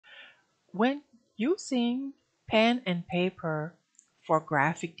When using pen and paper for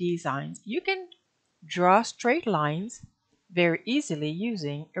graphic designs, you can draw straight lines very easily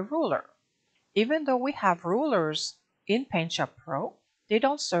using a ruler. Even though we have rulers in PaintShop Pro, they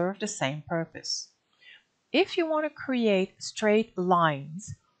don't serve the same purpose. If you want to create straight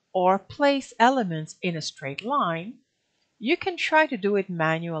lines or place elements in a straight line, you can try to do it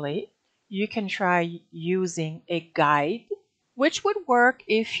manually. You can try using a guide, which would work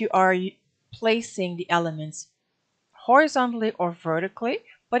if you are placing the elements horizontally or vertically,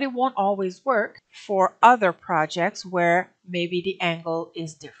 but it won't always work for other projects where maybe the angle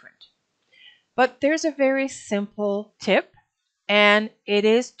is different. But there's a very simple tip, and it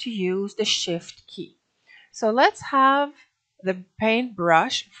is to use the Shift key. So let's have the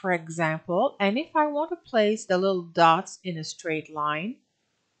paintbrush, for example, and if I want to place the little dots in a straight line,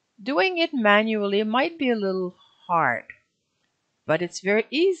 doing it manually might be a little hard, but it's very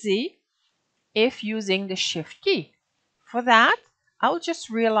easy if using the Shift key. For that, I'll just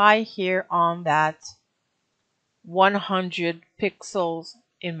rely here on that 100 pixels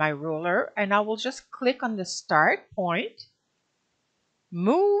in my ruler, and I will just click on the start point,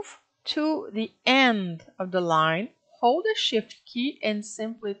 move to the end of the line, hold the Shift key and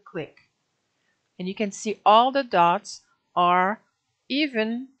simply click. And you can see all the dots are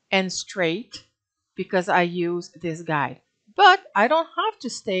even and straight because I use this guide. But I don't have to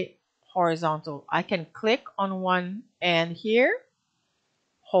stay horizontal. I can click on one end here,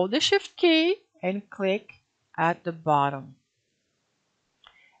 hold the Shift key and click at the bottom.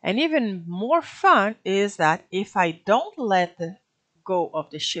 And even more fun is that if I don't let go of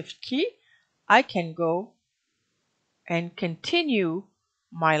the Shift key, I can go and continue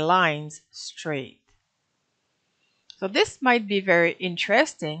my lines straight. So this might be very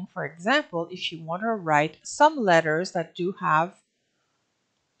interesting. For example, if you want to write some letters that do have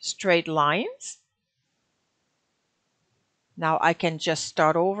straight lines. Now I can just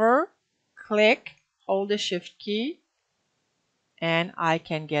start over, click, hold the Shift key, and I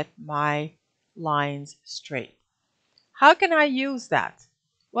can get my lines straight. How can I use that?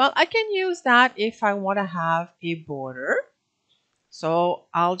 Well, I can use that if I want to have a border. So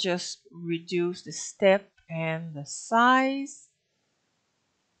I'll just reduce the step and the size,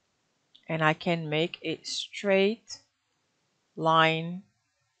 and I can make a straight line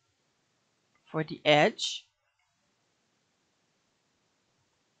for the edge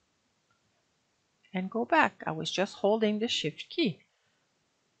and go back. I was just holding the Shift key.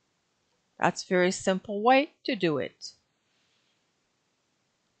 That's a very simple way to do it.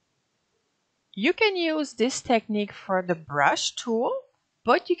 You can use this technique for the brush tool,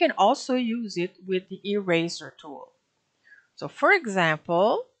 but you can also use it with the eraser tool. So for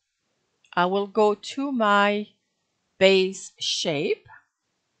example, I will go to my base shape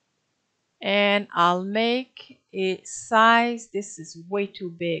and I'll make a size. This is way too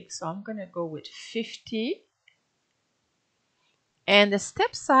big, so I'm going to go with 50. And the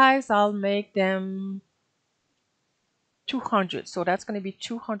step size, I'll make them 200. So that's going to be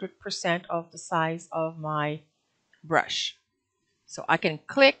 200% of the size of my brush. So I can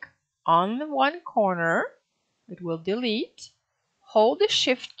click on the one corner, it will delete, hold the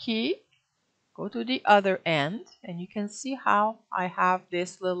Shift key, go to the other end, and you can see how I have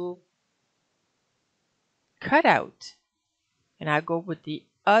this little cutout. And I go with the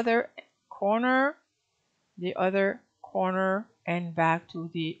other corner, and back to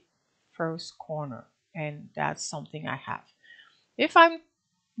the first corner. And that's something I have. If I'm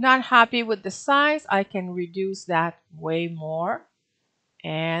not happy with the size, I can reduce that way more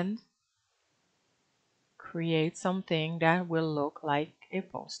and create something that will look like a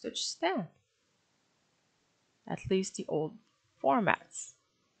postage stamp. At least the old formats.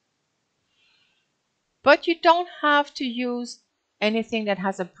 But you don't have to use anything that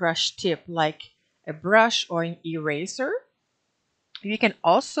has a brush tip like a brush or an eraser. You can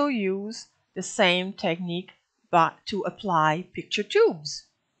also use the same technique but to apply picture tubes.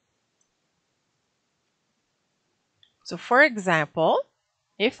 So for example,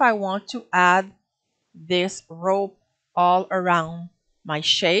 if I want to add this rope all around my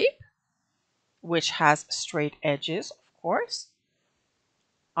shape, which has straight edges, of course,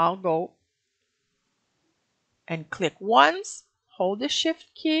 I'll go and click once, hold the Shift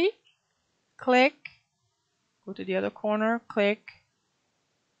key, click, go to the other corner, click,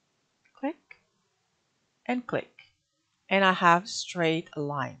 click, and click. And I have straight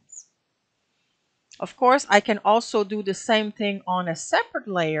lines. Of course, I can also do the same thing on a separate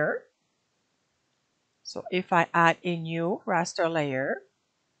layer. So if I add a new raster layer,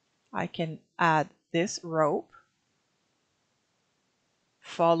 I can add this rope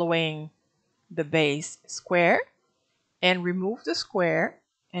following the base square and remove the square,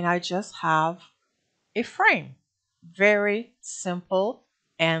 and I just have a frame. Very simple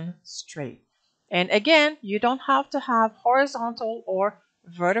and straight. And again, you don't have to have horizontal or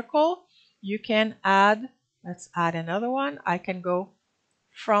vertical. You can add, let's add another one. I can go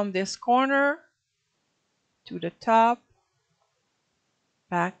from this corner to the top,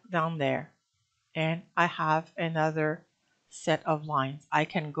 back down there, and I have another set of lines. I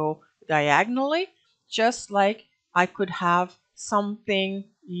can go diagonally, just like I could have something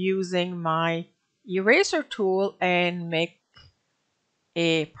using my eraser tool and make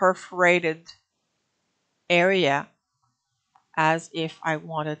a perforated area as if I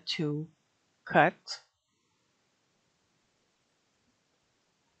wanted to cut.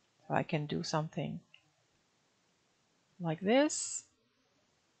 So I can do something like this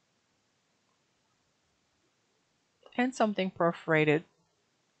and something perforated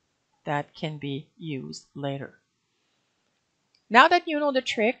that can be used later. Now that you know the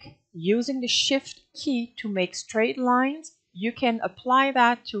trick, using the Shift key to make straight lines, you can apply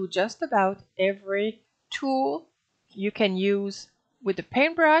that to just about every tool you can use with the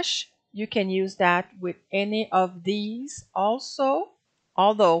paintbrush. You can use that with any of these also,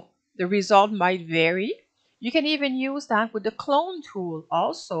 although the result might vary. You can even use that with the clone tool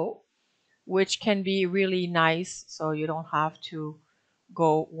also, which can be really nice, so you don't have to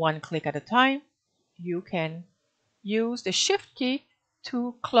go one click at a time. You can use the Shift key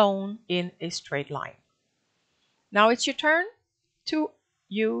to clone in a straight line. Now it's your turn to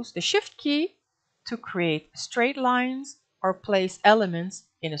use the Shift key to create straight lines or place elements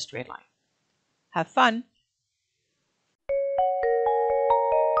in a straight line. Have fun!